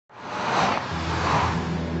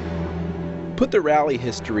Put the rally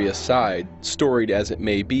history aside, storied as it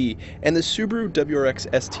may be, and the Subaru WRX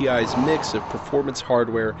STi's mix of performance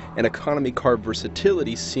hardware and economy car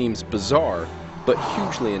versatility seems bizarre, but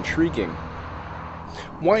hugely intriguing.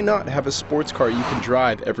 Why not have a sports car you can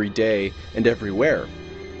drive every day and everywhere?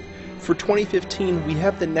 For 2015, we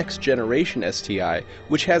have the next generation STi,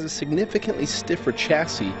 which has a significantly stiffer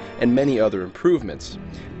chassis and many other improvements,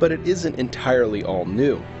 but it isn't entirely all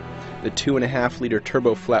new. The 2.5-liter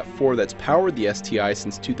turbo flat 4 that's powered the STi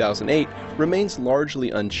since 2008 remains largely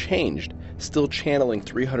unchanged, still channeling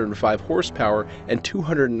 305 horsepower and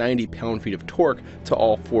 290 pound-feet of torque to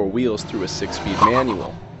all four wheels through a 6-speed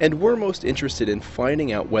manual. And we're most interested in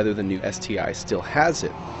finding out whether the new STi still has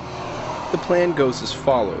it. The plan goes as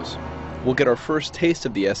follows. We'll get our first taste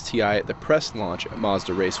of the STi at the press launch at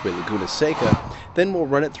Mazda Raceway Laguna Seca, then we'll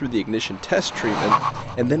run it through the ignition test treatment,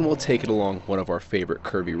 and then we'll take it along one of our favorite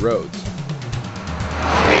curvy roads.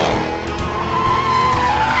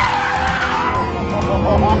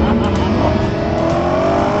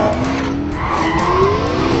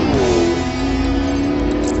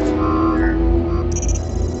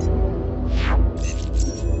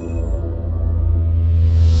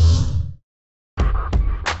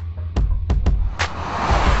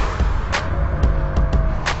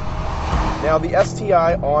 Now the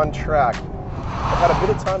STi on track, I've had a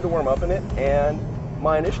bit of time to warm up in it, and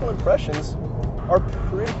my initial impressions are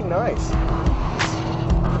pretty nice.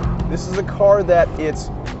 This is a car that it's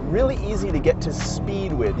really easy to get to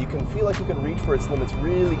speed with. You can feel like you can reach for its limits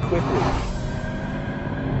really quickly.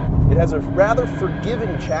 It has a rather forgiving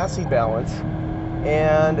chassis balance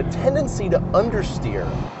and a tendency to understeer.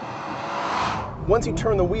 Once you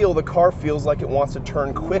turn the wheel, the car feels like it wants to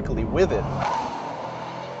turn quickly with it.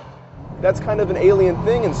 That's kind of an alien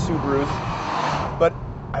thing in Subarus, but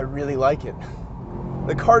I really like it.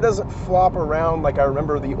 The car doesn't flop around like I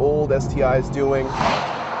remember the old STIs doing.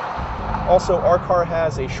 Also, our car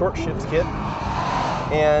has a short shift kit,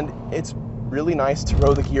 and it's really nice to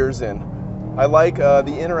row the gears in. I like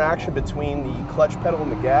the interaction between the clutch pedal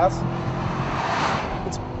and the gas.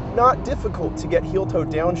 It's not difficult to get heel-toe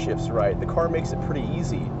downshifts right. The car makes it pretty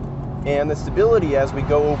easy. And the stability as we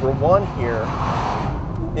go over one here,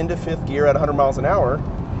 into fifth gear at 100 miles an hour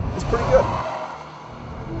is pretty good.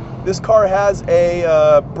 This car has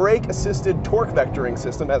a brake-assisted torque vectoring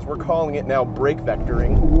system, as we're calling it now, brake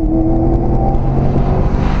vectoring.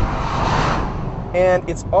 And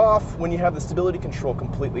it's off when you have the stability control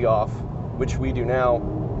completely off, which we do now.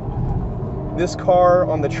 This car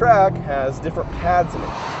on the track has different pads in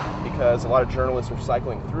it because a lot of journalists are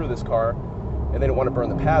cycling through this car and they don't want to burn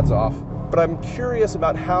the pads off. But I'm curious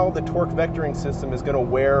about how the torque vectoring system is going to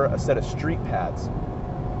wear a set of street pads.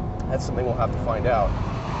 That's something we'll have to find out.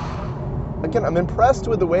 Again, I'm impressed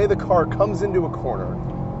with the way the car comes into a corner,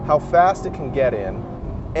 how fast it can get in,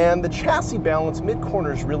 and the chassis balance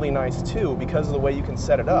mid-corner is really nice too because of the way you can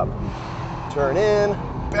set it up. Turn in,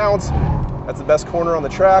 bounce. That's the best corner on the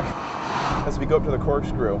track as we go up to the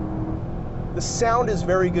corkscrew. The sound is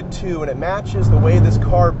very good too, and it matches the way this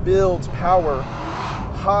car builds power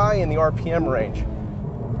high in the RPM range.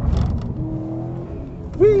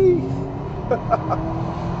 Whee!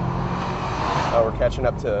 We're catching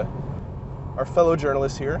up to our fellow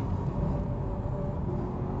journalists here.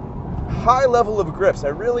 High level of grips. I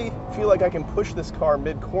really feel like I can push this car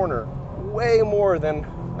mid-corner way more than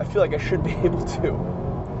I feel like I should be able to.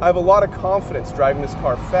 I have a lot of confidence driving this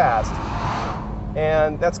car fast,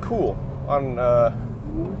 and that's cool on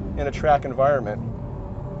in a track environment.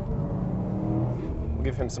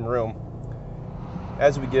 Give him some room.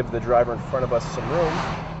 As we give the driver in front of us some room,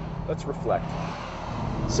 let's reflect.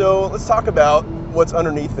 So let's talk about what's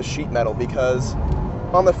underneath the sheet metal, because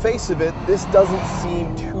on the face of it, this doesn't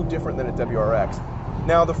seem too different than a WRX.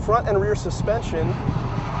 Now the front and rear suspension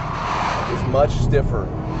is much stiffer,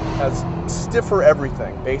 has stiffer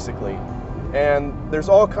everything basically, and there's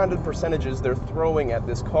all kinds of percentages they're throwing at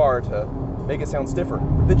this car to make it sound stiffer.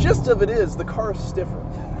 The gist of it is the car is stiffer.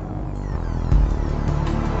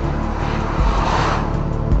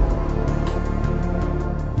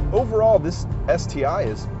 Overall, this STi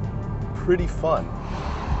is pretty fun.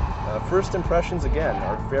 First impressions, again,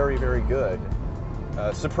 are very, very good.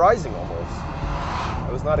 Surprising, almost. I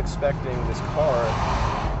was not expecting this car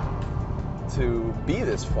to be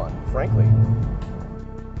this fun, frankly.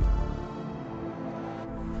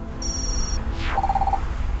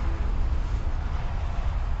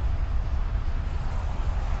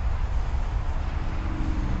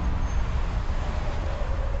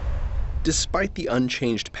 Despite the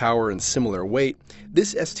unchanged power and similar weight,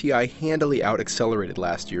 this STi handily out-accelerated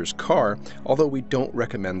last year's car, although we don't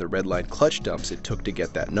recommend the redline clutch dumps it took to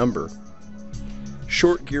get that number.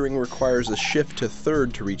 Short gearing requires a shift to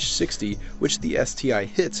third to reach 60, which the STi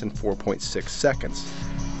hits in 4.6 seconds.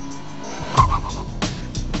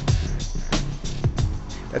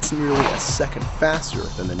 That's nearly a second faster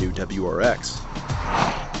than the new WRX.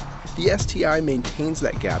 The STi maintains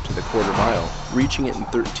that gap to the quarter mile, reaching it in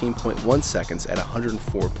 13.1 seconds at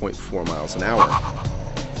 104.4 miles an hour.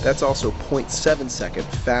 That's also 0.7 seconds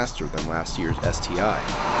faster than last year's STi.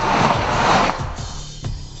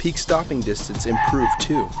 Peak stopping distance improved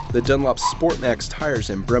too. The Dunlop SportMax tires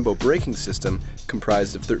and Brembo braking system,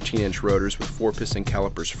 comprised of 13-inch rotors with 4-piston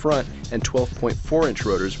calipers front and 12.4-inch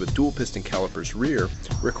rotors with dual-piston calipers rear,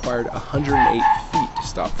 required 108 feet to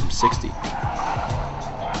stop from 60.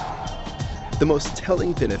 The most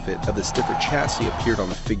telling benefit of the stiffer chassis appeared on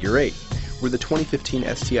the Figure 8, where the 2015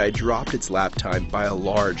 STi dropped its lap time by a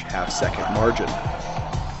large half-second margin.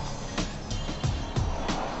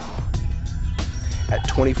 At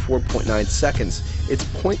 24.9 seconds, it's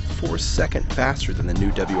 0.4 seconds faster than the new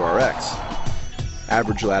WRX.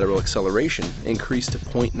 Average lateral acceleration increased to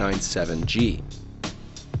 0.97 G.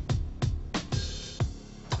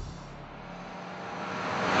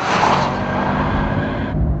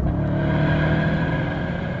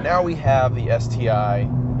 Now we have the STi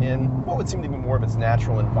in what would seem to be more of its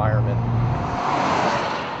natural environment.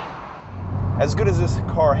 As good as this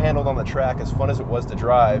car handled on the track, as fun as it was to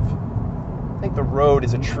drive, I think the road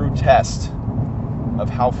is a true test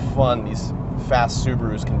of how fun these fast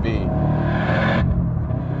Subarus can be. You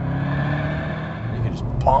can just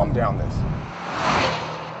bomb down this.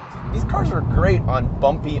 These cars are great on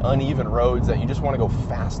bumpy, uneven roads that you just want to go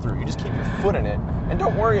fast through. You just keep your foot in it and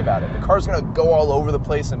don't worry about it. The car's going to go all over the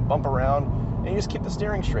place and bump around, and you just keep the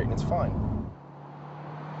steering straight and it's fine.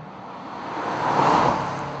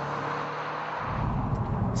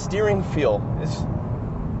 Steering feel is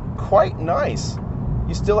quite nice.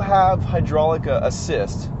 You still have hydraulic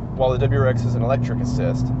assist, while the WRX is an electric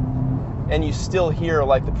assist. And you still hear,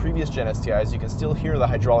 like the previous gen STIs, you can still hear the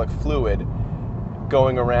hydraulic fluid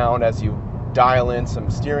going around as you dial in some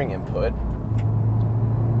steering input.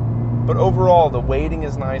 But overall, the weighting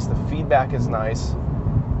is nice, the feedback is nice,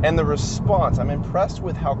 and the response, I'm impressed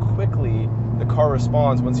with how quickly the car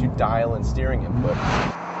responds once you dial in steering input.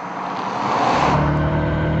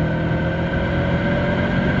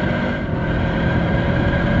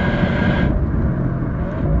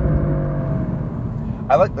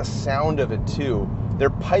 I like the sound of it too. They're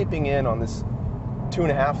piping in on this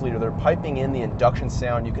 2.5 liter, they're piping in the induction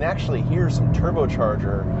sound. You can actually hear some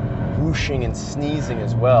turbocharger whooshing and sneezing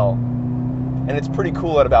as well. And it's pretty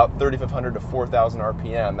cool at about 3,500 to 4,000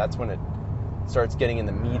 RPM. That's when it starts getting in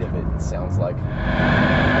the meat of it, it sounds like.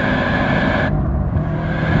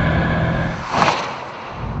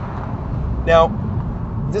 Now,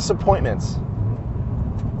 disappointments.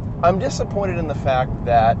 I'm disappointed in the fact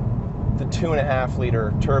that the 2.5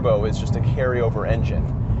 liter turbo is just a carryover engine.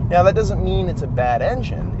 Now that doesn't mean it's a bad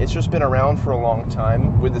engine, it's just been around for a long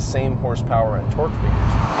time with the same horsepower and torque figures.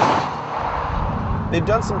 They've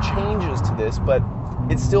done some changes to this, but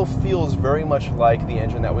it still feels very much like the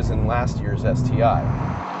engine that was in last year's STi.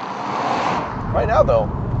 Right now though,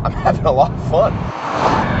 I'm having a lot of fun.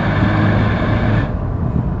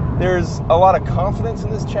 There's a lot of confidence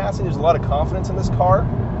in this chassis, there's a lot of confidence in this car,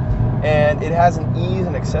 and it has an ease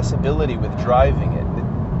and accessibility with driving it.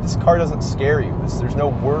 This car doesn't scare you. There's no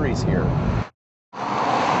worries here.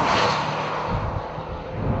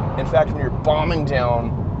 In fact, when you're bombing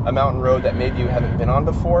down a mountain road that maybe you haven't been on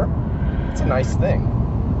before, it's a nice thing.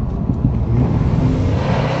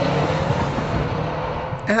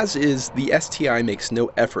 As is, the STi makes no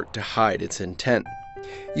effort to hide its intent.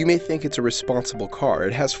 You may think it's a responsible car.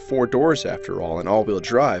 It has 4 doors after all and all-wheel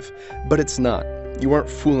drive, but it's not. You aren't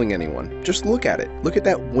fooling anyone. Just look at it. Look at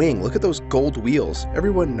that wing. Look at those gold wheels.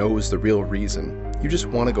 Everyone knows the real reason. You just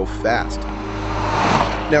want to go fast.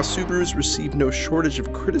 Now, Subarus receive no shortage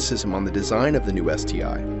of criticism on the design of the new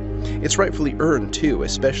STi. It's rightfully earned too,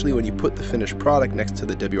 especially when you put the finished product next to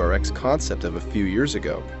the WRX concept of a few years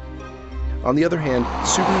ago. On the other hand,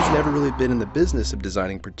 Subaru's never really been in the business of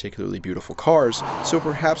designing particularly beautiful cars, so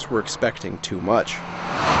perhaps we're expecting too much.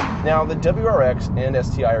 Now, the WRX and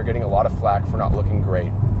STi are getting a lot of flack for not looking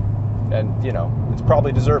great. And, you know, it's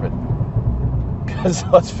probably deserved. Because,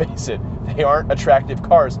 let's face it, they aren't attractive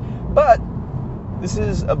cars. But this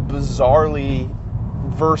is a bizarrely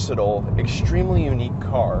versatile, extremely unique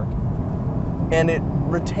car. And it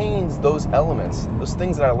retains those elements, those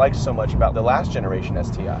things that I liked so much about the last generation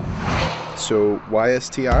STi. So why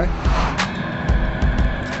STi?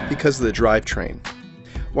 Because of the drivetrain.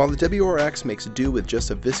 While the WRX makes do with just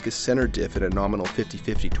a viscous center diff and a nominal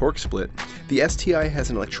 50-50 torque split, the STi has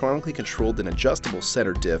an electronically controlled and adjustable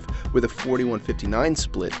center diff with a 41-59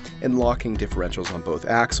 split and locking differentials on both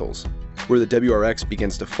axles. Where the WRX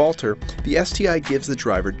begins to falter, the STi gives the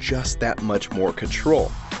driver just that much more control.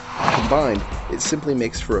 Combined, it simply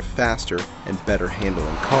makes for a faster and better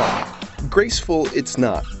handling car. Graceful it's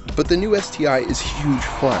not, but the new STi is huge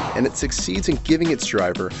fun, and it succeeds in giving its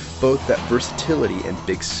driver both that versatility and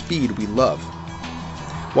big speed we love.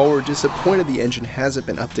 While we're disappointed the engine hasn't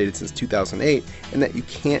been updated since 2008, and that you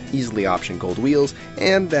can't easily option gold wheels,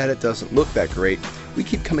 and that it doesn't look that great, we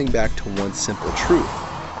keep coming back to one simple truth.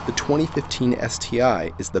 The 2015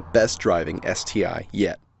 STi is the best driving STi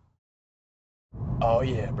yet. Oh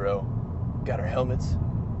yeah, bro. Got our helmets,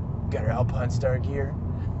 got our Alpine Star gear.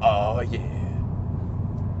 Oh yeah.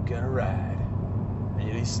 Gonna ride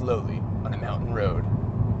really slowly on a mountain road.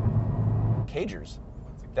 Cagers.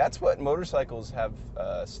 That's what motorcycles have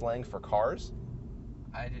slang for cars.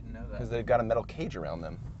 I didn't know that. Because they've got a metal cage around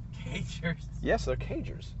them. Cagers? Yes, they're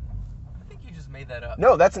cagers. I think you just made that up.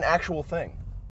 No, that's an actual thing.